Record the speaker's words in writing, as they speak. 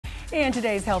In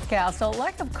today's HealthCast, a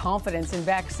lack of confidence in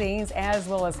vaccines as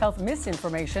well as health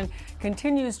misinformation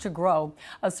continues to grow.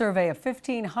 A survey of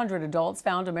 1,500 adults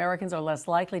found Americans are less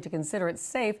likely to consider it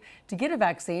safe to get a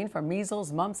vaccine for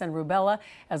measles, mumps, and rubella,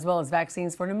 as well as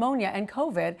vaccines for pneumonia and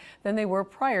COVID than they were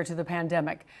prior to the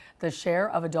pandemic. The share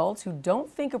of adults who don't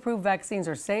think approved vaccines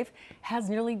are safe has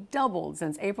nearly doubled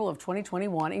since April of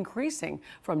 2021, increasing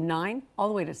from 9 all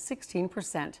the way to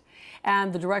 16%.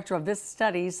 And the director of this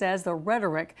study says the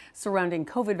rhetoric surrounding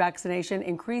COVID vaccination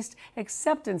increased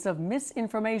acceptance of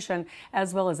misinformation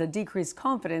as well as a decreased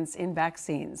confidence in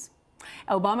vaccines.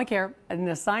 Obamacare and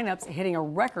the signups hitting a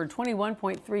record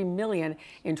 21.3 million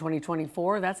in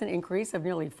 2024. That's an increase of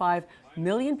nearly 5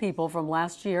 million people from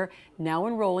last year now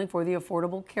enrolling for the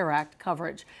Affordable Care Act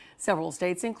coverage. Several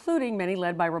states, including many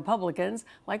led by Republicans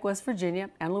like West Virginia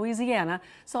and Louisiana,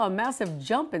 saw a massive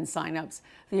jump in signups.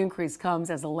 The increase comes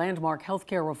as the landmark health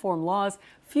care reform law's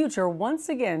future once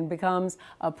again becomes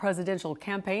a presidential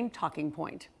campaign talking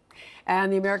point.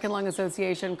 And the American Lung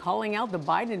Association calling out the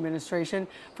Biden administration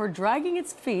for dragging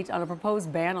its feet on a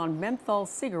proposed ban on menthol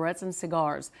cigarettes and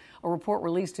cigars. A report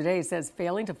released today says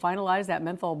failing to finalize that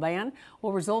menthol ban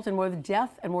will result in more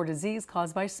death and more disease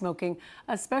caused by smoking,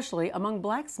 especially among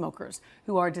black smokers,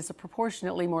 who are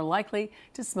disproportionately more likely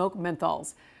to smoke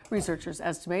menthols. Researchers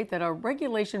estimate that a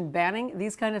regulation banning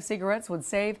these kind of cigarettes would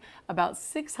save about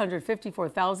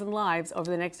 654,000 lives over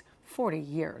the next 40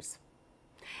 years.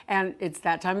 And it's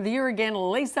that time of the year again.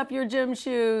 Lace up your gym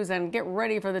shoes and get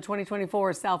ready for the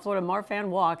 2024 South Florida Marfan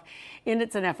Walk. And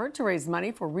it's an effort to raise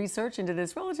money for research into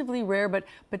this relatively rare but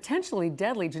potentially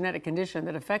deadly genetic condition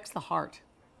that affects the heart.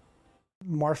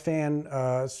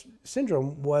 Marfan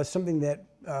syndrome was something that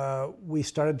we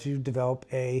started to develop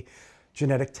a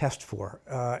genetic test for,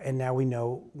 and now we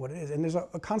know what it is. And there's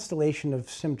a constellation of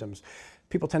symptoms.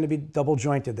 People tend to be double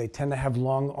jointed. They tend to have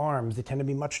long arms. They tend to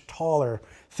be much taller,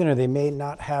 thinner. They may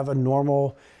not have a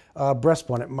normal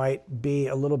breastbone. It might be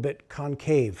a little bit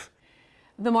concave.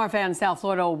 The Marfan South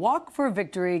Florida Walk for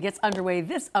Victory gets underway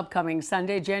this upcoming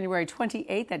Sunday, January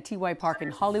 28th at TY Park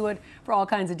in Hollywood. For all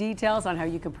kinds of details on how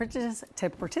you can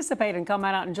participate and come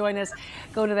out and join us,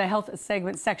 go to the health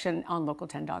segment section on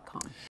local10.com.